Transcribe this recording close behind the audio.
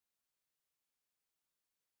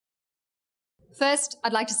First,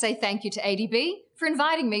 I'd like to say thank you to ADB for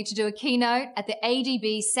inviting me to do a keynote at the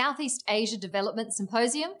ADB Southeast Asia Development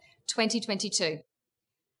Symposium 2022.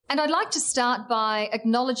 And I'd like to start by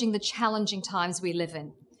acknowledging the challenging times we live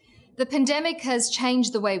in. The pandemic has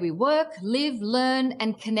changed the way we work, live, learn,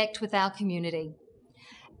 and connect with our community.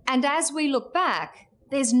 And as we look back,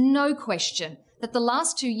 there's no question that the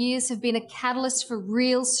last 2 years have been a catalyst for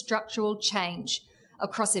real structural change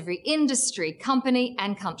across every industry, company,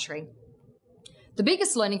 and country. The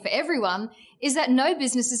biggest learning for everyone is that no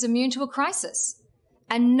business is immune to a crisis,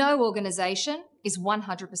 and no organization is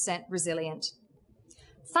 100% resilient.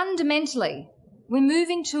 Fundamentally, we're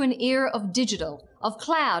moving to an era of digital, of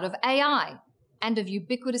cloud, of AI, and of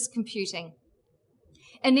ubiquitous computing.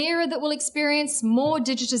 An era that will experience more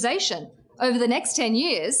digitization over the next 10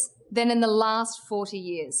 years than in the last 40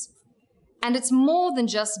 years. And it's more than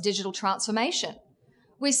just digital transformation.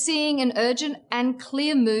 We're seeing an urgent and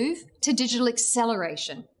clear move to digital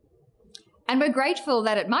acceleration. And we're grateful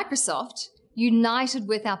that at Microsoft, united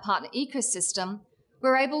with our partner ecosystem,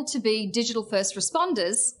 we're able to be digital first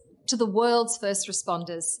responders to the world's first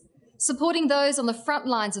responders, supporting those on the front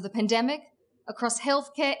lines of the pandemic across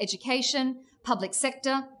healthcare, education, public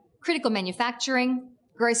sector, critical manufacturing,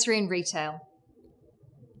 grocery and retail.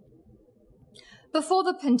 Before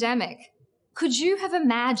the pandemic, could you have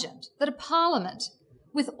imagined that a parliament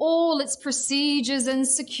with all its procedures and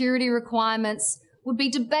security requirements would be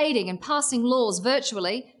debating and passing laws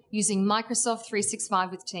virtually using Microsoft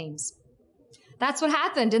 365 with Teams? That's what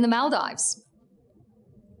happened in the Maldives.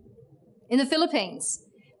 In the Philippines,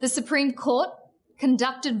 the Supreme Court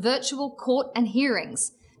conducted virtual court and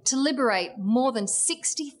hearings to liberate more than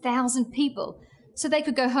 60,000 people so they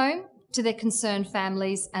could go home to their concerned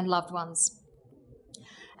families and loved ones.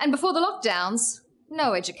 And before the lockdowns,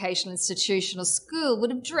 no educational institution or school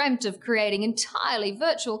would have dreamt of creating entirely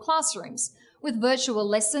virtual classrooms with virtual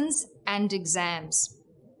lessons and exams.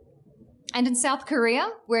 And in South Korea,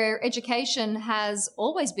 where education has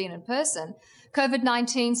always been in person,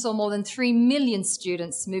 COVID-19 saw more than 3 million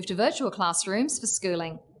students move to virtual classrooms for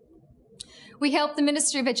schooling. We helped the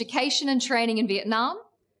Ministry of Education and Training in Vietnam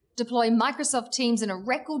deploy Microsoft Teams in a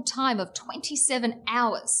record time of 27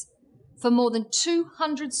 hours for more than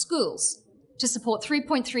 200 schools to support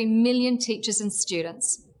 3.3 million teachers and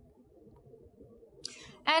students.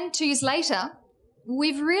 And 2 years later,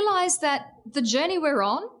 we've realized that the journey we're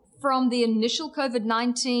on from the initial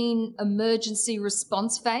COVID-19 emergency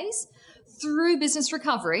response phase through business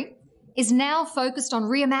recovery is now focused on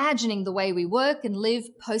reimagining the way we work and live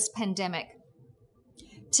post-pandemic.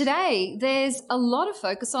 Today, there's a lot of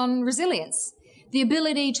focus on resilience, the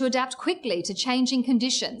ability to adapt quickly to changing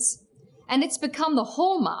conditions, and it's become the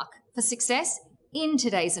hallmark for success in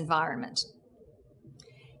today's environment.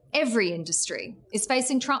 Every industry is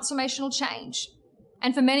facing transformational change,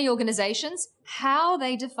 and for many organizations, how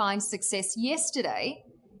they defined success yesterday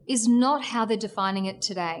is not how they're defining it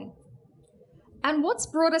today. And what's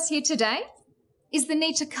brought us here today is the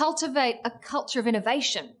need to cultivate a culture of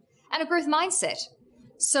innovation and a growth mindset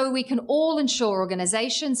so we can all ensure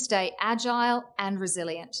organizations stay agile and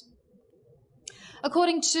resilient.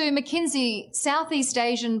 According to McKinsey, Southeast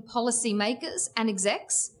Asian policymakers and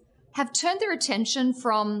execs have turned their attention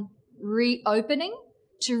from reopening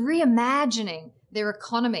to reimagining their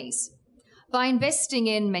economies by investing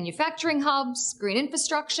in manufacturing hubs, green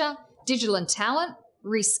infrastructure, digital and talent,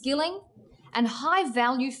 reskilling, and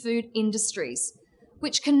high-value food industries,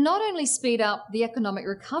 which can not only speed up the economic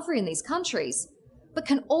recovery in these countries, but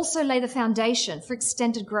can also lay the foundation for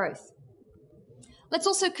extended growth. Let's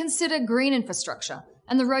also consider green infrastructure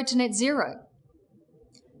and the road to net zero.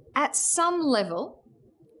 At some level,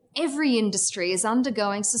 every industry is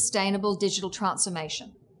undergoing sustainable digital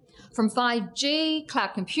transformation. From 5G,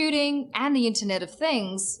 cloud computing, and the Internet of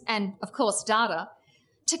Things, and of course data,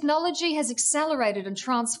 technology has accelerated and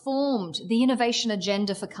transformed the innovation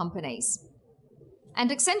agenda for companies. And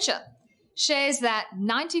Accenture shares that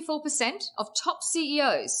 94% of top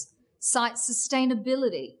CEOs cite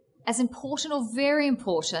sustainability as important or very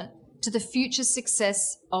important to the future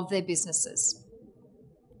success of their businesses.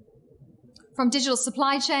 From digital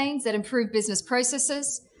supply chains that improve business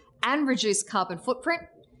processes and reduce carbon footprint,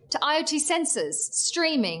 to IoT sensors,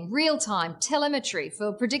 streaming, real-time telemetry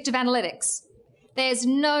for predictive analytics, there's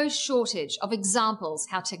no shortage of examples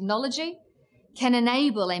how technology can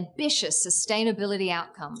enable ambitious sustainability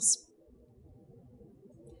outcomes.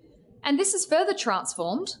 And this is further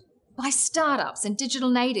transformed by startups and digital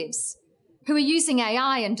natives who are using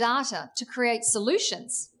AI and data to create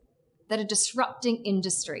solutions that are disrupting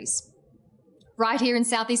industries. Right here in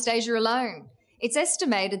Southeast Asia alone, It's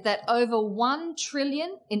estimated that over 1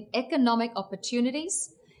 trillion in economic opportunities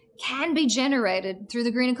can be generated through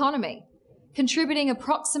the green economy, contributing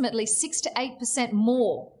approximately 6 to 8%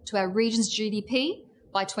 more to our region's GDP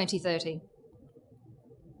by 2030.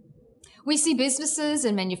 We see businesses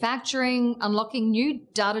and manufacturing unlocking new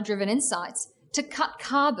data-driven insights to cut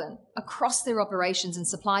carbon across their operations and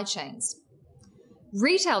supply chains.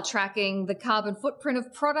 Retail tracking the carbon footprint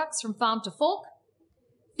of products from farm to fork,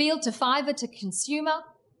 field to fibre to consumer,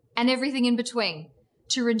 and everything in between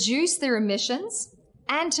to reduce their emissions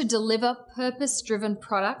and to deliver purpose-driven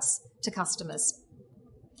products to customers.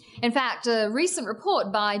 In fact, a recent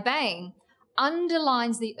report by Bain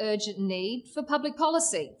underlines the urgent need for public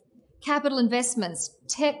policy, capital investments,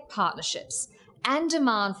 tech partnerships, and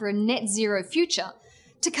demand for a net zero future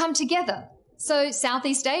to come together so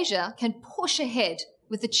Southeast Asia can push ahead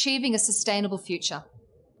with achieving a sustainable future.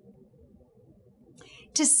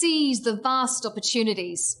 To seize the vast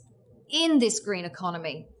opportunities in this green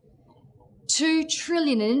economy, 2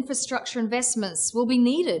 trillion in infrastructure investments will be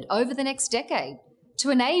needed over the next decade to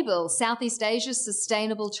enable Southeast Asia's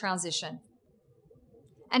sustainable transition.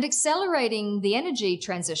 And accelerating the energy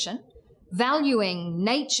transition, valuing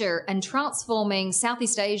nature and transforming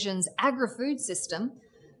Southeast Asia's agri-food system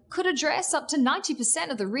could address up to 90%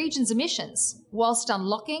 of the region's emissions whilst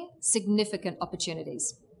unlocking significant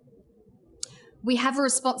opportunities. We have a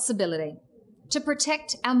responsibility to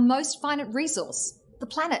protect our most finite resource, the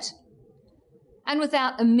planet. And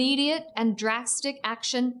without immediate and drastic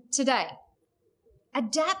action today,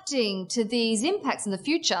 adapting to these impacts in the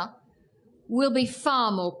future will be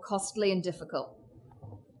far more costly and difficult.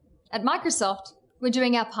 At Microsoft, we're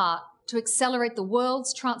doing our part to accelerate the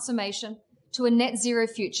world's transformation to a net zero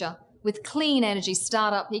future with clean energy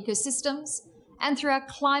startup ecosystems and through our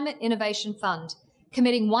Climate Innovation Fund,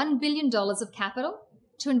 committing $1 billion of capital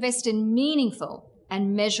to invest in meaningful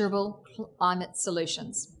and measurable climate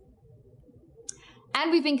solutions.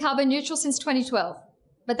 And we've been carbon neutral since 2012,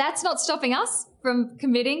 but that's not stopping us from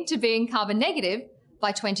committing to being carbon negative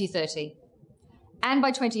by 2030. And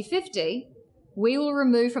by 2050, we will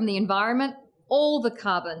remove from the environment all the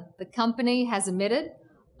carbon the company has emitted,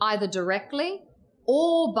 either directly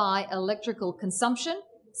or by electrical consumption,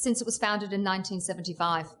 since it was founded in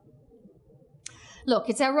 1975. Look,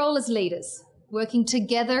 it's our role as leaders, working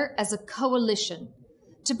together as a coalition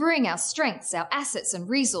to bring our strengths, our assets and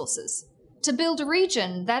resources to build a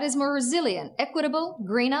region that is more resilient, equitable,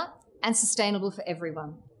 greener, and sustainable for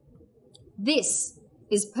everyone. This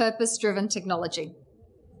is purpose-driven technology,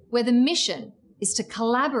 where the mission is to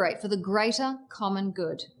collaborate for the greater common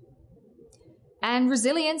good. And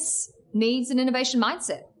resilience needs an innovation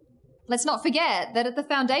mindset. Let's not forget that at the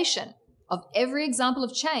foundation of every example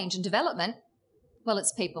of change and development, well,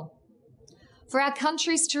 it's people. For our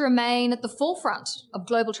countries to remain at the forefront of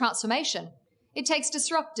global transformation, it takes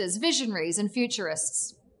disruptors, visionaries, and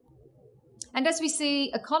futurists. And as we see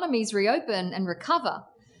economies reopen and recover,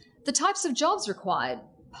 the types of jobs required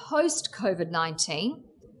post-COVID-19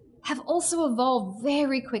 have also evolved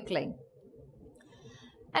very quickly.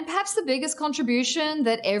 And perhaps the biggest contribution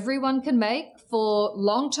that everyone can make for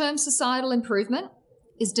long-term societal improvement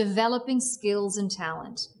is developing skills and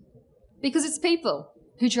talent. Because it's people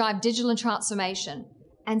who drive digital transformation,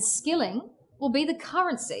 and skilling will be the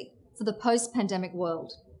currency for the post-pandemic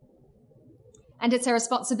world. And it's our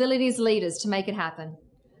responsibility as leaders to make it happen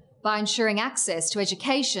by ensuring access to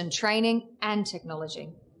education, training, and technology.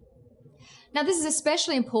 Now, this is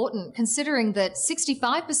especially important considering that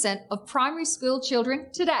 65% of primary school children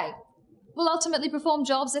today will ultimately perform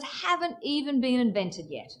jobs that haven't even been invented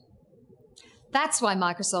yet. That's why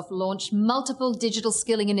Microsoft launched multiple digital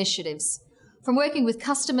skilling initiatives, from working with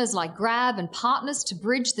customers like Grab and partners to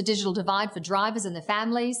bridge the digital divide for drivers and their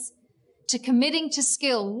families, to committing to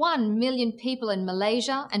skill 1 million people in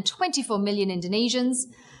Malaysia and 24 million Indonesians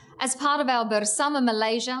as part of our Bersama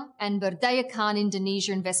Malaysia and Berdayakan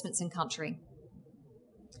Indonesia investments in country.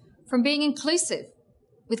 From being inclusive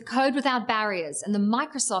with Code Without Barriers and the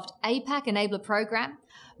Microsoft APAC Enabler Program,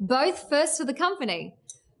 both first for the company,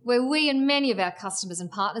 where we and many of our customers and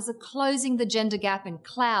partners are closing the gender gap in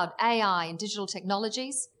cloud, AI, and digital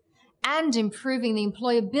technologies, and improving the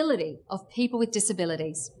employability of people with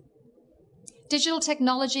disabilities. Digital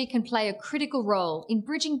technology can play a critical role in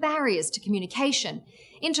bridging barriers to communication,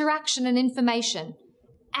 interaction, and information,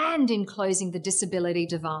 and in closing the disability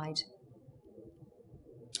divide.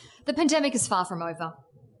 The pandemic is far from over.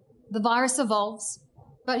 The virus evolves,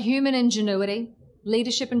 but human ingenuity,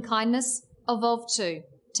 leadership, and kindness evolve too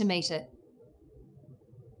to meet it.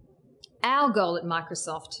 Our goal at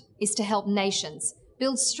Microsoft is to help nations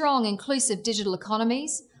build strong, inclusive digital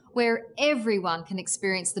economies where everyone can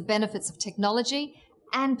experience the benefits of technology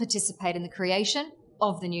and participate in the creation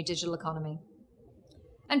of the new digital economy.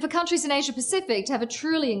 And for countries in Asia Pacific to have a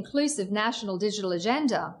truly inclusive national digital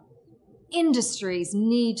agenda, industries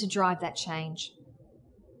need to drive that change.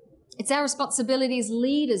 It's our responsibility as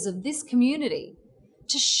leaders of this community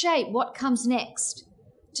to shape what comes next,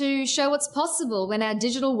 to show what's possible when our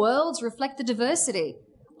digital worlds reflect the diversity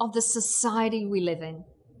of the society we live in.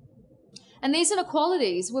 And these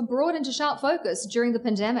inequalities were brought into sharp focus during the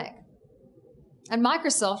pandemic. At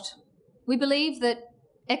Microsoft, we believe that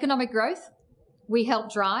economic growth we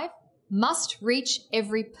help drive must reach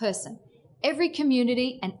every person, every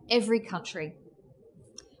community, and every country.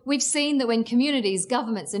 We've seen that when communities,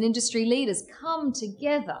 governments, and industry leaders come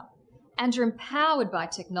together and are empowered by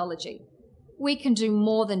technology, we can do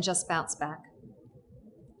more than just bounce back.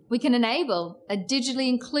 We can enable a digitally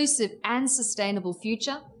inclusive and sustainable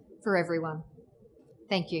future for everyone.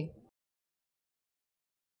 Thank you.